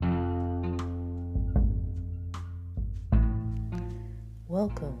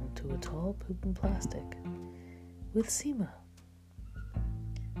Welcome to A Tall Poop in Plastic with Seema.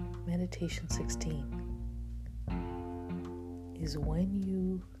 Meditation 16 is when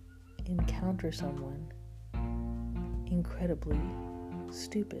you encounter someone incredibly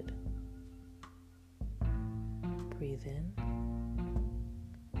stupid. Breathe in,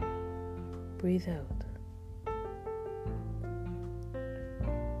 breathe out.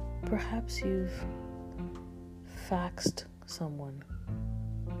 Perhaps you've faxed someone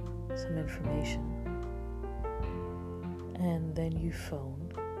some information and then you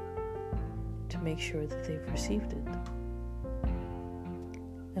phone to make sure that they've received it.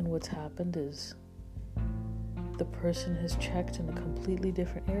 And what's happened is the person has checked in a completely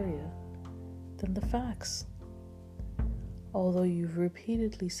different area than the fax. Although you've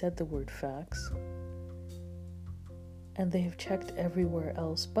repeatedly said the word fax, and they have checked everywhere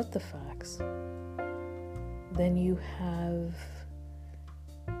else but the fax, then you have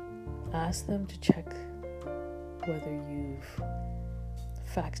asked them to check whether you've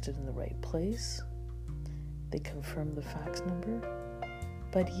faxed it in the right place. They confirm the fax number,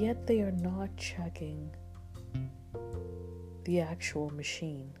 but yet they are not checking the actual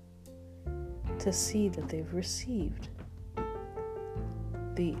machine to see that they've received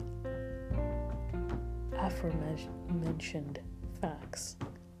the aforementioned fax.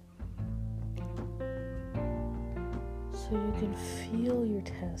 So you can feel your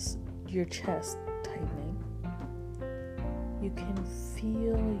chest tightening. You can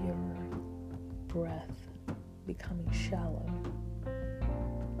feel your breath becoming shallow.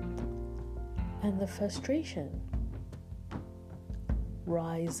 And the frustration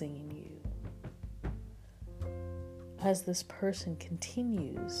rising in you as this person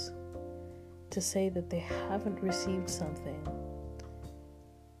continues to say that they haven't received something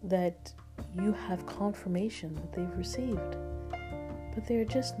that you have confirmation that they've received, but they're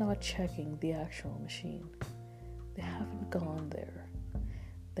just not checking the actual machine. They haven't gone there.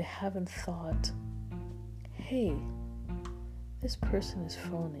 They haven't thought, hey, this person is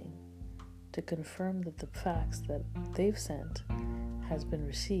phoning to confirm that the fax that they've sent has been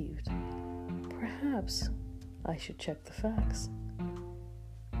received. Perhaps I should check the fax.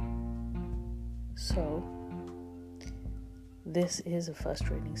 So, this is a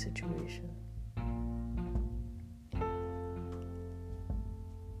frustrating situation.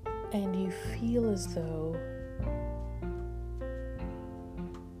 And you feel as though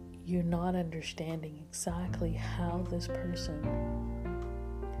you're not understanding exactly how this person,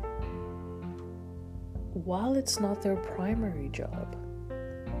 while it's not their primary job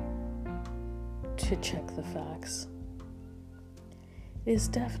to check the fax, is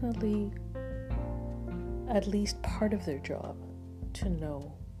definitely at least part of their job to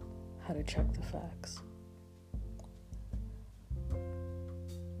know how to check the fax.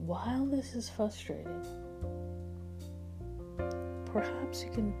 While this is frustrating, perhaps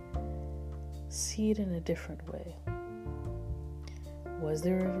you can see it in a different way. Was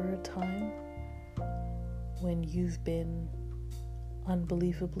there ever a time when you've been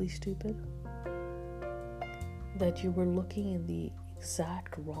unbelievably stupid? That you were looking in the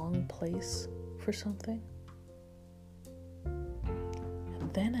exact wrong place for something?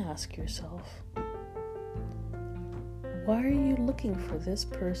 And then ask yourself, why are you looking for this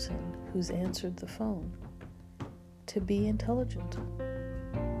person who's answered the phone to be intelligent?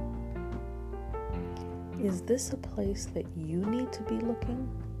 Is this a place that you need to be looking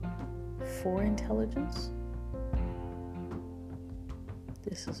for intelligence?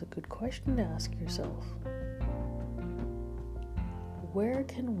 This is a good question to ask yourself. Where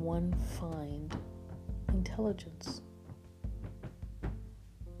can one find intelligence?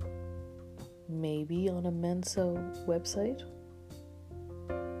 Maybe on a Mensa website?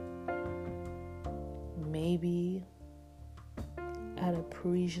 Maybe at a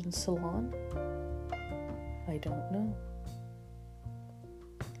Parisian salon? I don't know.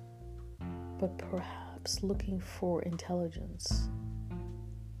 But perhaps looking for intelligence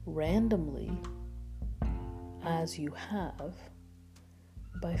randomly, as you have,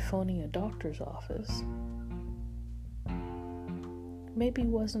 by phoning a doctor's office, maybe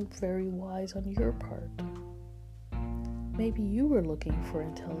wasn't very wise on your part. Maybe you were looking for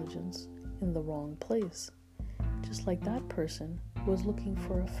intelligence in the wrong place, just like that person was looking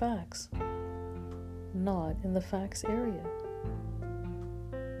for a fax, not in the fax area.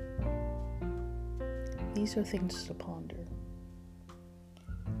 These are things to ponder,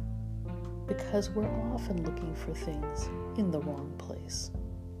 because we're often looking for things in the wrong place.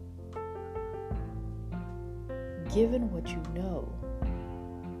 Given what you know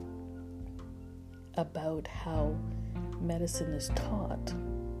about how medicine is taught?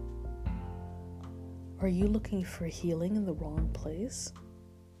 Are you looking for healing in the wrong place?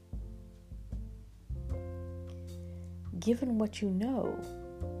 Given what you know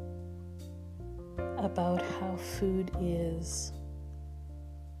about how food is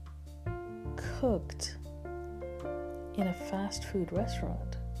cooked in a fast food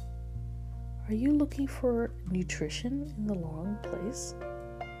restaurant, are you looking for nutrition in the wrong place?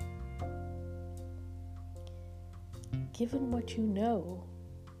 Given what you know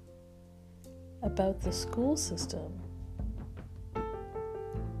about the school system,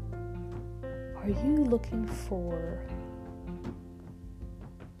 are you looking for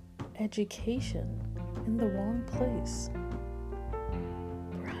education in the wrong place?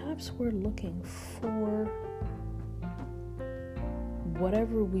 Perhaps we're looking for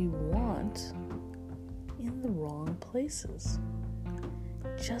whatever we want in the wrong places.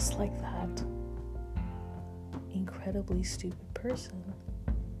 Just like that incredibly stupid person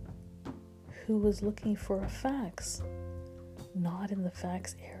who was looking for a fax, not in the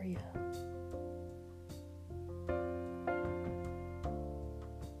fax area.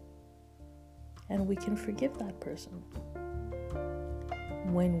 And we can forgive that person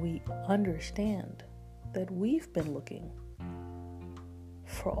when we understand that we've been looking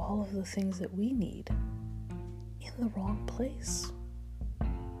for all of the things that we need in the wrong place.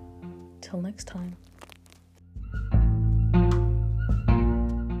 Till next time.